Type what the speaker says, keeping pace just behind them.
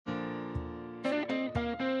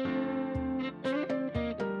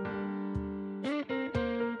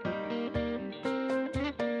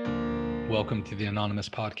Welcome to the Anonymous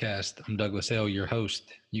Podcast. I'm Douglas Hale, your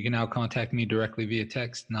host. You can now contact me directly via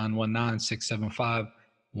text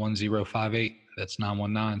 919-675-1058. That's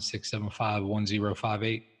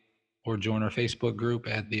 919-675-1058. Or join our Facebook group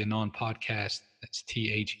at the Anon Podcast. That's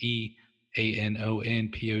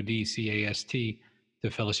TheAnonPodcast to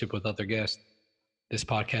fellowship with other guests. This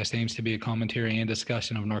podcast aims to be a commentary and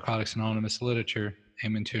discussion of Narcotics Anonymous literature,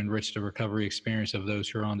 aiming to enrich the recovery experience of those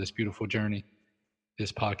who are on this beautiful journey.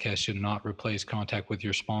 This podcast should not replace contact with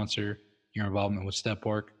your sponsor, your involvement with step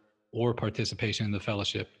work, or participation in the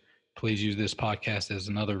fellowship. Please use this podcast as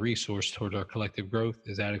another resource toward our collective growth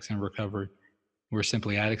as addicts in recovery. We're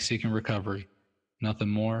simply addicts seeking recovery, nothing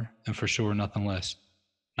more, and for sure, nothing less.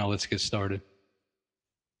 Now let's get started.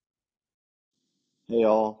 Hey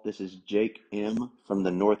all, this is Jake M. from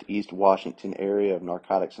the Northeast Washington area of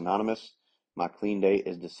Narcotics Anonymous. My clean date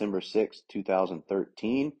is December 6,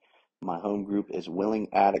 2013. My home group is Willing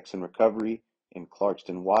Addicts in Recovery in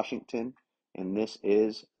Clarkston, Washington, and this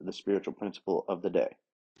is the spiritual principle of the day.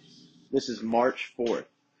 This is March 4th,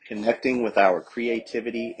 connecting with our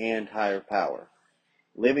creativity and higher power.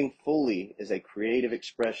 Living fully is a creative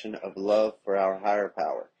expression of love for our higher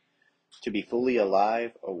power. To be fully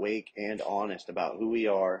alive, awake, and honest about who we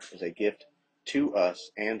are is a gift to us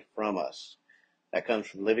and from us. That comes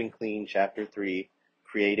from Living Clean, Chapter 3,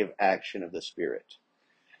 Creative Action of the Spirit.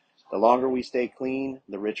 The longer we stay clean,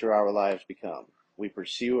 the richer our lives become. We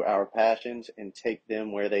pursue our passions and take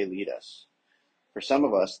them where they lead us. For some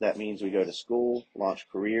of us, that means we go to school, launch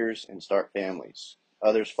careers, and start families.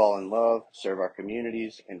 Others fall in love, serve our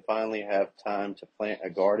communities, and finally have time to plant a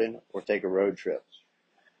garden or take a road trip.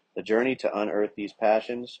 The journey to unearth these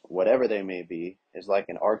passions, whatever they may be, is like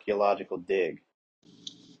an archaeological dig.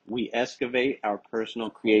 We excavate our personal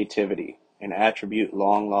creativity, an attribute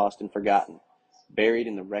long lost and forgotten, buried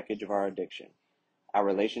in the wreckage of our addiction. Our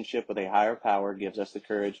relationship with a higher power gives us the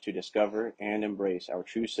courage to discover and embrace our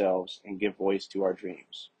true selves and give voice to our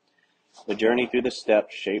dreams. The journey through the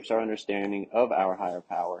steps shapes our understanding of our higher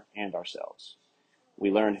power and ourselves.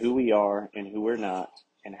 We learn who we are and who we're not,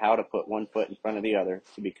 and how to put one foot in front of the other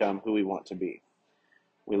to become who we want to be.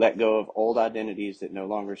 We let go of old identities that no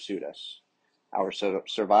longer suit us. Our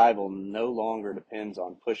survival no longer depends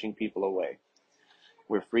on pushing people away.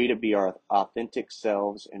 We're free to be our authentic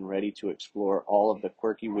selves and ready to explore all of the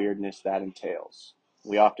quirky weirdness that entails.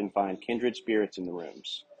 We often find kindred spirits in the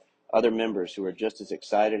rooms, other members who are just as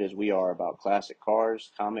excited as we are about classic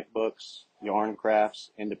cars, comic books, yarn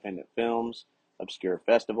crafts, independent films, obscure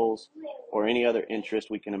festivals, or any other interest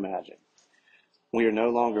we can imagine. We are no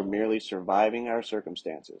longer merely surviving our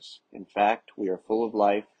circumstances. In fact, we are full of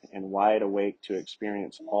life and wide awake to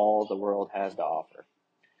experience all the world has to offer.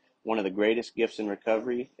 One of the greatest gifts in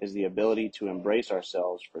recovery is the ability to embrace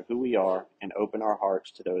ourselves for who we are and open our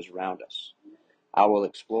hearts to those around us. I will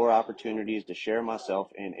explore opportunities to share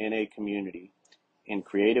myself in a community in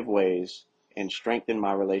creative ways and strengthen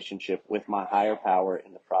my relationship with my higher power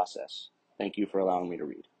in the process. Thank you for allowing me to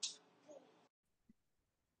read.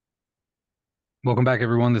 Welcome back,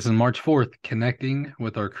 everyone. This is March 4th, connecting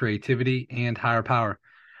with our creativity and higher power.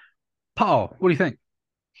 Paul, what do you think?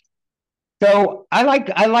 So I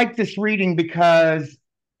like this reading because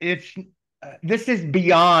this is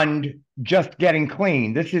beyond just getting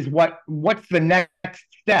clean. This is what's the next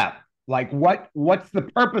step? Like what's the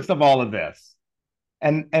purpose of all of this?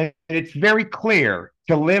 And it's very clear.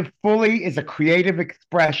 To live fully is a creative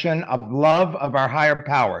expression of love of our higher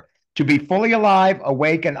power. To be fully alive,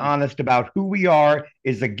 awake, and honest about who we are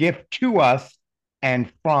is a gift to us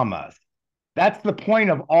and from us. That's the point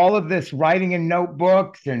of all of this writing in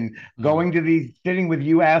notebooks and going to these, sitting with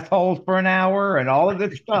you assholes for an hour and all of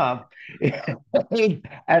this stuff.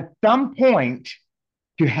 At some point,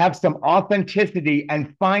 to have some authenticity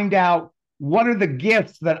and find out what are the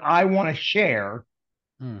gifts that I want to share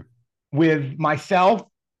with myself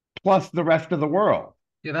plus the rest of the world.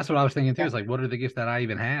 Yeah, that's what I was thinking too. It's like, what are the gifts that I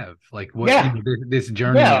even have? Like, what this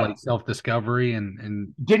journey of like self-discovery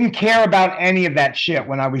and didn't care about any of that shit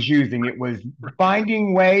when I was using it. Was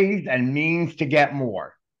finding ways and means to get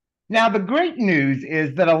more. Now, the great news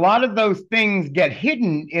is that a lot of those things get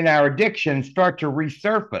hidden in our addiction, start to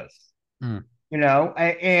resurface. You know,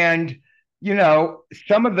 and you know,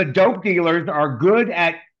 some of the dope dealers are good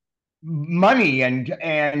at money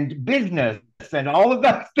and business and all of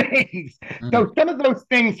those things. So some of those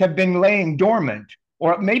things have been laying dormant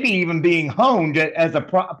or maybe even being honed as a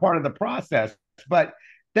part of the process. But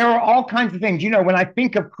there are all kinds of things. You know, when I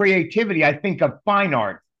think of creativity, I think of fine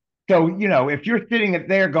art. So, you know, if you're sitting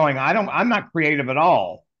there going, I'm not creative at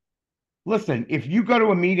all. Listen, if you go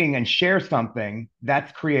to a meeting and share something,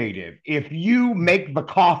 that's creative. If you make the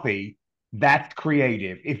coffee that's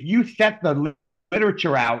creative. If you set the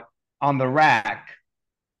literature out on the rack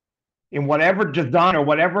in whatever design or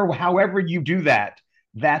whatever, however you do that,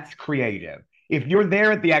 that's creative. If you're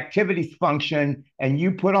there at the activities function and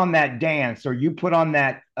you put on that dance or you put on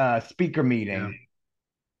that speaker meeting,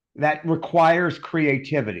 that requires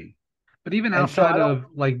creativity. But even And so outside of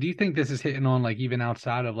like, do you think this is hitting on like even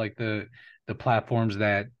outside of like the platforms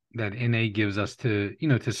that NA gives us to, you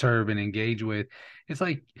know, to serve and engage with? It's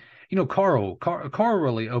like, you know, Carl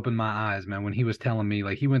really opened my eyes, man, when he was telling me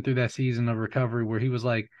like he went through that season of recovery where he was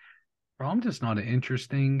like, bro, I'm just not an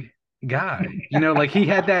interesting guy. You know, like he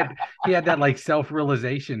had that like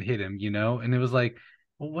self-realization hit him, you know, and it was like,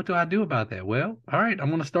 well, what do I do about that? Well, all right, I'm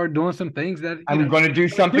gonna start doing some things that, you I'm know, going to do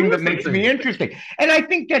something that makes me things. interesting. And I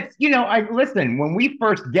think that's, you know, I listen, when we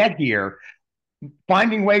first get here,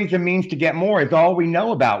 finding ways and means to get more is all we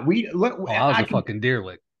know about. We look, Oh, I was a fucking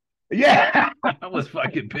derelict. yeah, I was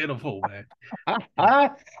fucking pitiful, man.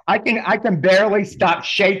 I can barely stop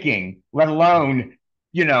shaking, let alone,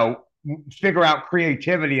 you know, figure out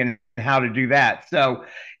creativity and how to do that. So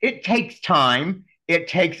it takes time, it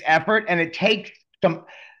takes effort, and it takes some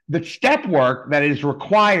the step work that is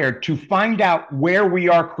required to find out where we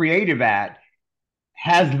are creative at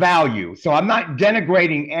has value. So I'm not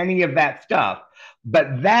denigrating any of that stuff,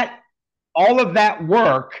 but that all of that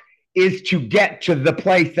work is to get to the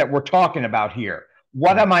place that we're talking about here.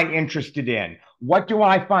 What am I interested in? What do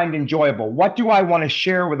I find enjoyable? What do I want to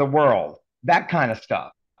share with the world? That kind of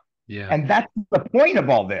stuff. Yeah. And that's the point of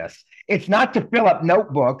all this. It's not to fill up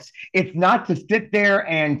notebooks. It's not to sit there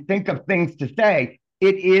and think of things to say.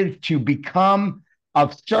 It is to become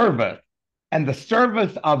of service. And the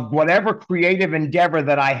service of whatever creative endeavor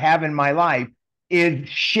that I have in my life is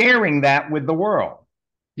sharing that with the world.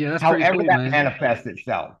 Yeah, that's pretty However cool, that man. manifests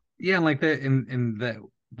itself. Yeah, and like that in that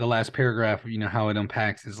the last paragraph, you know, how it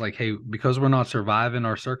unpacks is like, hey, because we're not surviving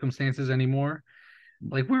our circumstances anymore,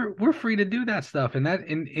 like we're free to do that stuff. And that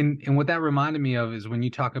and what that reminded me of is when you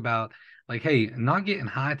talk about like, hey, not getting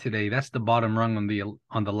high today, that's the bottom rung on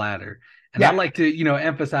the ladder. And I Yeah. like to, you know,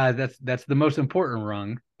 emphasize that's the most important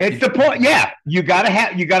rung. It's the point. Yeah. You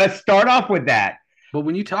gotta start off with that. But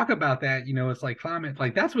when you talk about that, you know, it's like climate,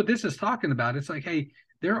 like that's what this is talking about. It's like, hey,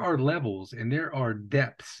 there are levels and there are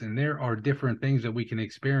depths and there are different things that we can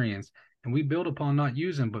experience and we build upon not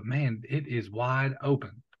using, but man, it is wide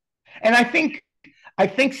open. And I think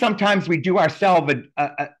sometimes we do ourselves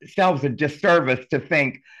a disservice to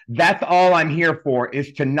think that's all I'm here for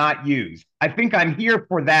is to not use. I think I'm here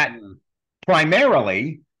for that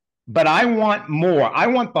primarily, but I want more. I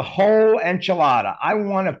want the whole enchilada. I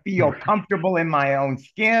want to feel comfortable in my own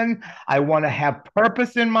skin. I want to have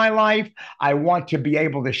purpose in my life. I want to be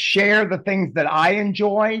able to share the things that I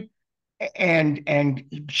enjoy and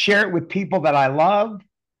share it with people that I love.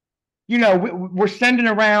 You know, we're sending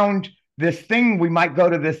around this thing. We might go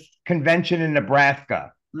to this convention in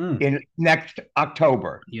Nebraska in next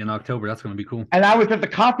October. Yeah, in October, that's going to be cool. And I was at the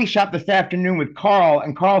coffee shop this afternoon with Carl,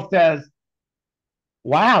 and Carl says,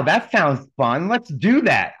 wow, that sounds fun. Let's do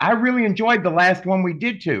that. I really enjoyed the last one we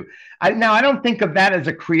did too. Now, I don't think of that as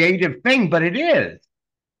a creative thing, but it is.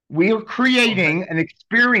 We are creating an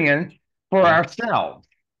experience for ourselves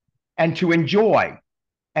and to enjoy.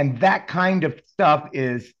 And that kind of stuff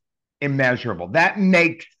is immeasurable. That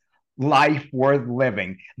makes life worth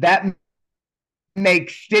living. That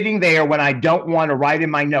makes sitting there when I don't want to write in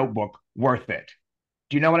my notebook worth it.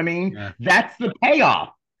 Do you know what I mean? Yeah. That's the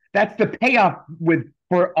payoff. That's the payoff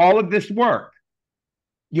for all of this work.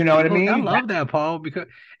 You know what I mean? I love that, Paul, because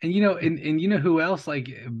and you know, and you know who else like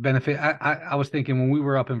benefit? I was thinking when we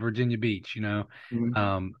were up in Virginia Beach, you know,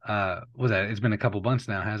 was that? It's been a couple months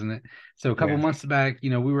now, hasn't it? So a couple months back, you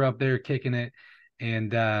know, we were up there kicking it,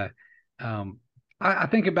 and I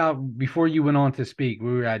think about before you went on to speak,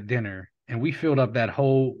 we were at dinner and we filled up that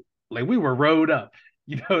whole like we were rowed up.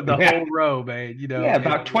 You know, the whole row, man, you know. Yeah,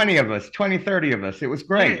 about 20 of us, 20, 30 of us. It was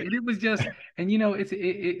great. Yeah, and it was just, and you know,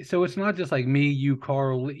 so it's not just like me, you,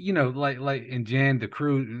 Carl, you know, like and Jen, the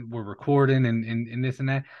crew were recording and this and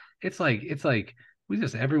that. It's like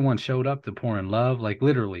everyone showed up to pour in love, like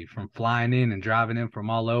literally from flying in and driving in from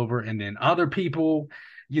all over. And then other people,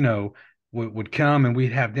 you know, would come and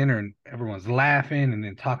we'd have dinner and everyone's laughing and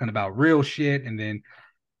then talking about real shit. And then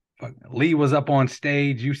Lee was up on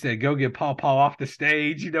stage. You said, go get Paul off the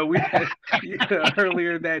stage. You know, we had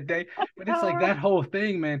earlier that day, but it's like that whole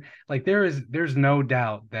thing, man. Like there's no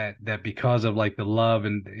doubt that because of like the love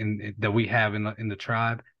and that we have in the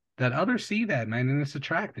tribe, that others see that, man, and it's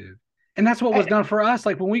attractive. And that's what was done for us.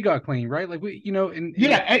 Like when we got clean, right? Like we, you know, and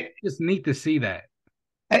it's just neat to see that.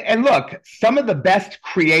 And look, some of the best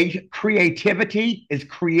creativity is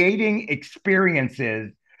creating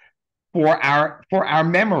experiences for our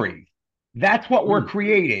memories. That's what we're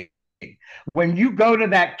creating. When you go to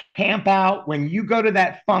that camp out, when you go to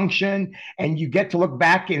that function and you get to look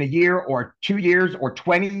back in a year or 2 years or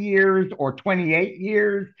 20 years or 28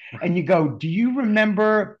 years, and you go, do you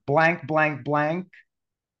remember blank, blank, blank?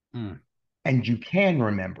 And you can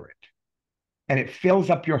remember it. And it fills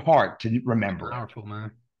up your heart to remember Powerful, it.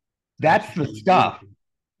 Man. That's the stuff. Beautiful.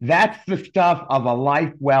 That's the stuff of a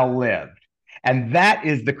life well lived. And that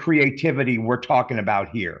is the creativity we're talking about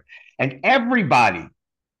here. And every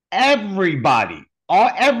addict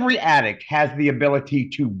has the ability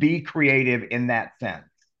to be creative in that sense.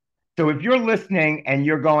 So if you're listening and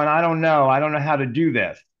you're going, I don't know how to do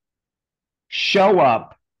this, show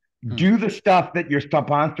up, do the stuff that your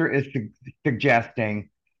sponsor is suggesting,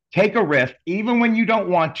 take a risk, even when you don't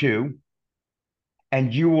want to,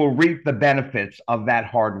 and you will reap the benefits of that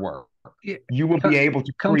hard work. Yeah. You will be able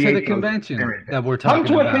to come to the convention that we're talking about.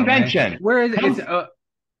 Come to a convention. Man. Where is it?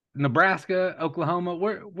 Nebraska, Oklahoma?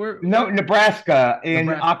 Where? No, Nebraska in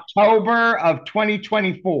October of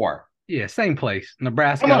 2024. Yeah, same place.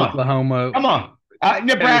 Nebraska, Oklahoma. Come on.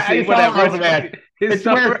 Nebraska, it's all over there. It's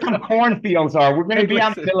where some cornfields are. We're going to be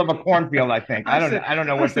on the middle of a cornfield, I think. I don't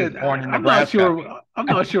know what's in corn in Nebraska. I'm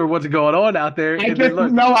not sure what's going on out there. I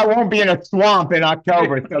just know I won't be in a swamp in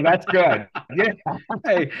October, so that's good. Yeah.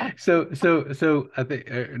 Hey, so I think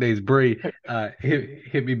her name's Bree.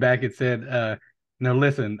 Hit me back and said, "Now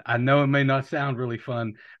listen, I know it may not sound really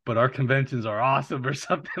fun, but our conventions are awesome," or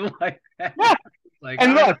something like that. Yeah.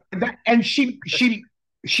 And look, and she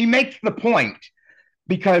makes the point.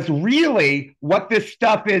 Because really, what this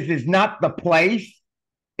stuff is not the place,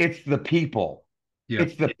 it's the people. Yeah.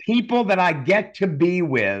 It's the people that I get to be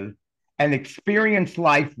with and experience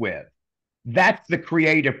life with. That's the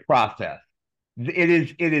creative process.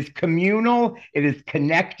 It is communal, it is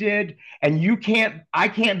connected, and I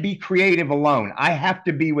can't be creative alone. I have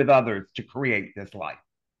to be with others to create this life.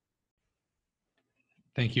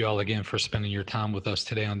 Thank you all again for spending your time with us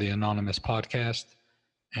today on the Anonymous Podcast.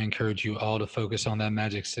 I encourage you all to focus on that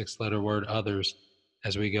magic 6-letter word, others,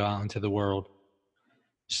 as we go out into the world.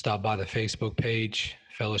 Stop by the Facebook page,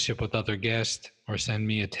 Fellowship with Other Guests, or send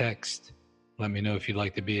me a text. Let me know if you'd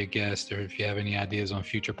like to be a guest or if you have any ideas on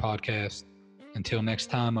future podcasts. Until next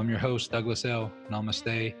time, I'm your host, Douglas L.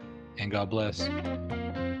 Namaste, and God bless.